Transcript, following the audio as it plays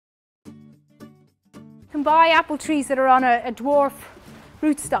You can buy apple trees that are on a dwarf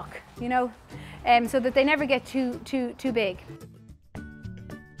rootstock, you know, so that they never get too big.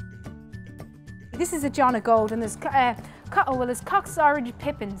 This is a John of Gold, and there's there's Cox's Orange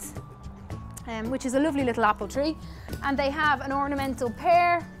Pippins, which is a lovely little apple tree, and they have an ornamental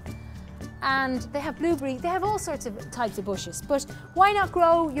pear, and they have blueberry. They have all sorts of types of bushes, but why not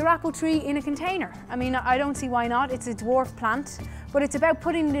grow your apple tree in a container? I mean, I don't see why not. It's a dwarf plant, but it's about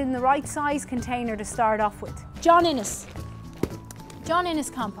putting it in the right size container to start off with. John Innes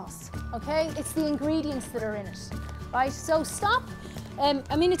compost, okay? It's the ingredients that are in it, right? So stop.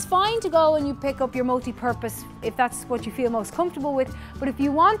 I mean, it's fine to go and you pick up your multi-purpose if that's what you feel most comfortable with, but if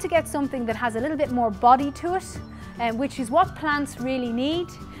you want to get something that has a little bit more body to it, which is what plants really need,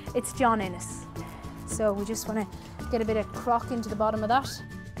 it's John Innes. So we just want to get a bit of crock into the bottom of that.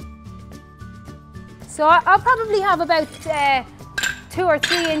 So I'll probably have about 2 or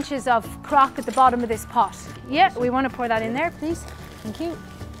 3 inches of crock at the bottom of this pot. Yeah, we want to pour that in there, please. Thank you.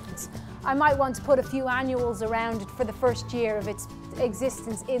 I might want to put a few annuals around it for the first year of its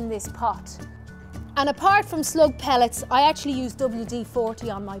existence in this pot. And apart from slug pellets, I actually use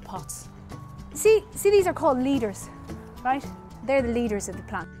WD-40 on my pots. See these are called leaders, right? They're the leaders of the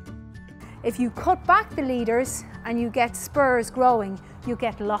plant. If you cut back the leaders and you get spurs growing, you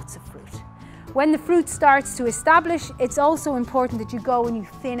get lots of fruit. When the fruit starts to establish, it's also important that you go and you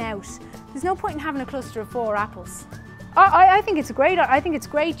thin out. There's no point in having a cluster of 4 apples. I think it's great. I think it's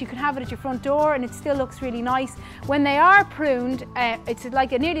great. You can have it at your front door and it still looks really nice. When they are pruned, it's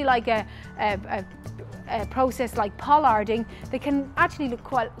like nearly like a process like pollarding. They can actually look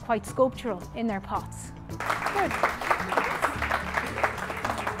quite sculptural in their pots. Good.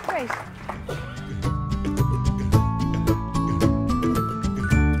 Great.